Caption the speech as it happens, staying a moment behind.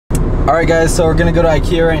Alright guys, so we're gonna go to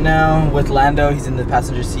Ikea right now with Lando. He's in the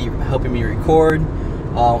passenger seat helping me record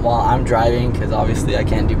while I'm driving, because obviously I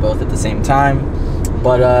can't do both at the same time.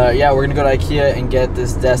 But yeah, we're gonna go to Ikea and get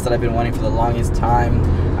this desk that I've been wanting for the longest time.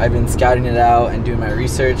 I've been scouting it out and doing my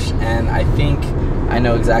research, and I think I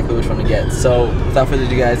know exactly which one to get. So without further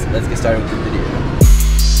ado guys, let's get started with the video.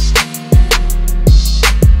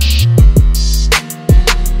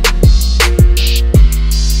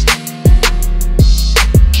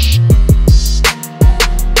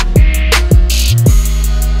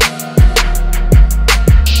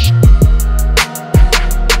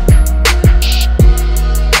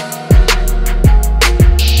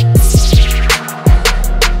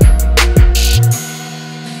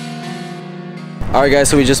 Alright guys,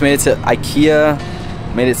 so we just made it to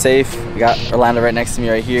Ikea, made it safe. We got Orlando right next to me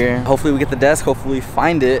right here. Hopefully we get the desk, hopefully we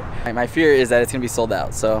find it. My fear is that it's gonna be sold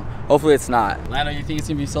out, so hopefully it's not. Orlando, you think it's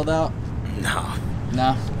gonna be sold out? No.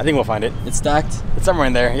 No? I think we'll find it. It's stacked? It's somewhere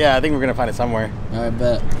in there. Yeah, I think we're gonna find it somewhere. Alright,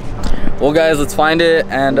 bet. Well guys, let's find it,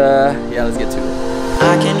 and yeah, let's get to it.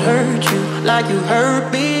 I can hurt you like you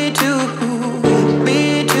hurt me too.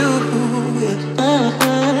 Me too.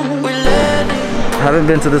 I haven't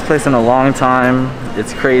been to this place in a long time.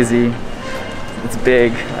 It's crazy. It's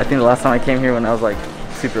big. I think the last time I came here when I was like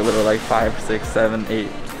super little, like 5, 6, 7, 8,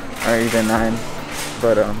 or even 9.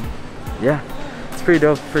 But yeah, it's pretty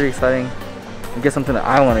dope, pretty exciting. I get something that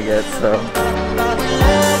I want to get, so.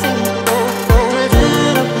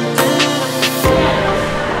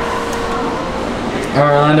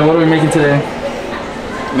 Alright Orlando, what are we making today?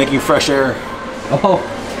 Making fresh air. Oh,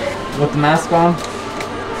 with the mask on?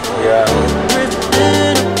 Yeah.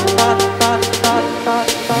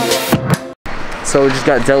 So we just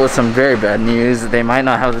got dealt with some very bad news. They might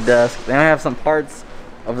not have the desk. They might have some parts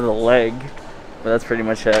of the leg, but that's pretty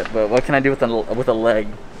much it. But what can I do with a leg?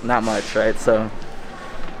 Not much, right? So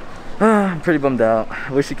I'm pretty bummed out.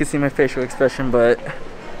 I wish you could see my facial expression, but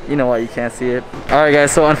you know what? You can't see it. All right,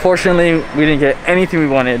 guys. So unfortunately, we didn't get anything we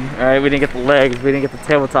wanted. All right, we didn't get the legs. We didn't get the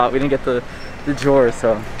tabletop. We didn't get the drawers.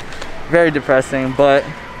 So very depressing. But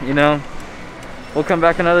you know, we'll come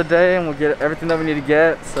back another day and we'll get everything that we need to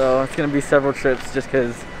get. So it's gonna be several trips just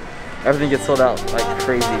because everything gets sold out like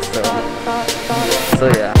crazy. So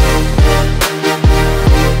yeah.